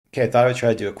Okay, I thought I would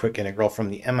try to do a quick integral from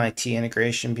the MIT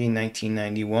integration bee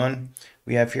 1991.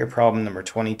 We have here problem number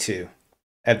 22.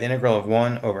 I have the integral of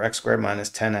 1 over x squared minus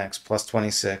 10x plus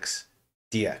 26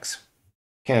 dx.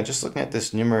 Okay, now just looking at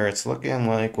this numerator, it's looking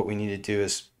like what we need to do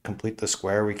is complete the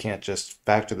square. We can't just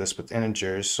factor this with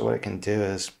integers. So what I can do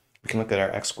is we can look at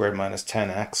our x squared minus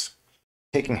 10x.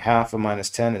 Taking half of minus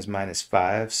 10 is minus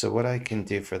 5. So what I can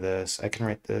do for this, I can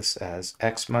write this as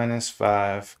x minus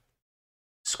 5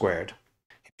 squared.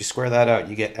 If you square that out,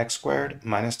 you get x squared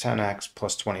minus 10x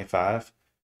plus 25.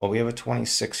 Well, we have a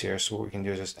 26 here, so what we can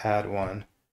do is just add 1.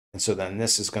 And so then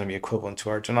this is going to be equivalent to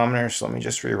our denominator. So let me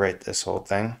just rewrite this whole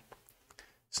thing.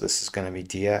 So this is going to be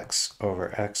dx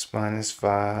over x minus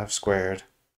 5 squared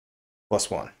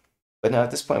plus 1. But now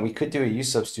at this point, we could do a u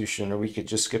substitution, or we could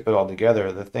just skip it all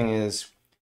together. The thing is,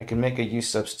 I can make a u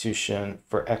substitution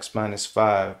for x minus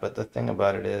 5, but the thing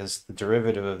about it is the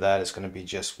derivative of that is going to be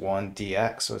just 1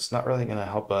 dx, so it's not really going to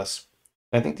help us.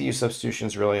 I think the u substitution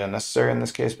is really unnecessary in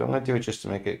this case, but I'm going to do it just to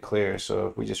make it clear. So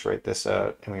if we just write this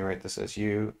out, and we write this as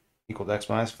u equal to x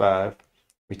minus 5,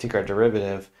 we take our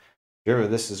derivative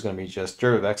of this is going to be just,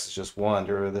 derivative of x is just 1,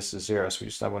 derivative of this is 0, so we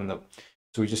just have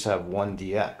so we just have 1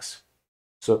 dx.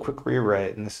 So a quick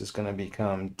rewrite, and this is going to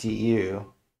become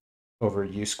du over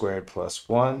u squared plus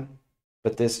 1.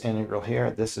 But this integral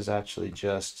here, this is actually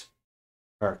just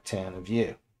arctan of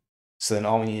u. So then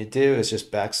all we need to do is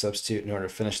just back substitute in order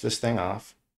to finish this thing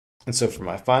off. And so for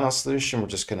my final solution, we're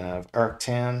just going to have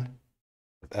arctan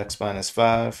of x minus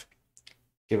 5,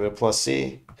 give it a plus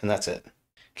c, and that's it.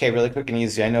 Okay, really quick and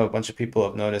easy. I know a bunch of people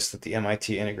have noticed that the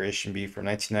MIT integration bee from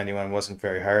 1991 wasn't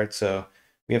very hard, so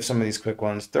we have some of these quick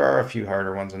ones. There are a few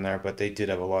harder ones in there, but they did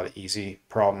have a lot of easy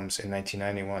problems in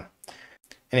 1991.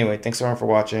 Anyway, thanks everyone for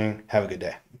watching. Have a good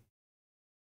day.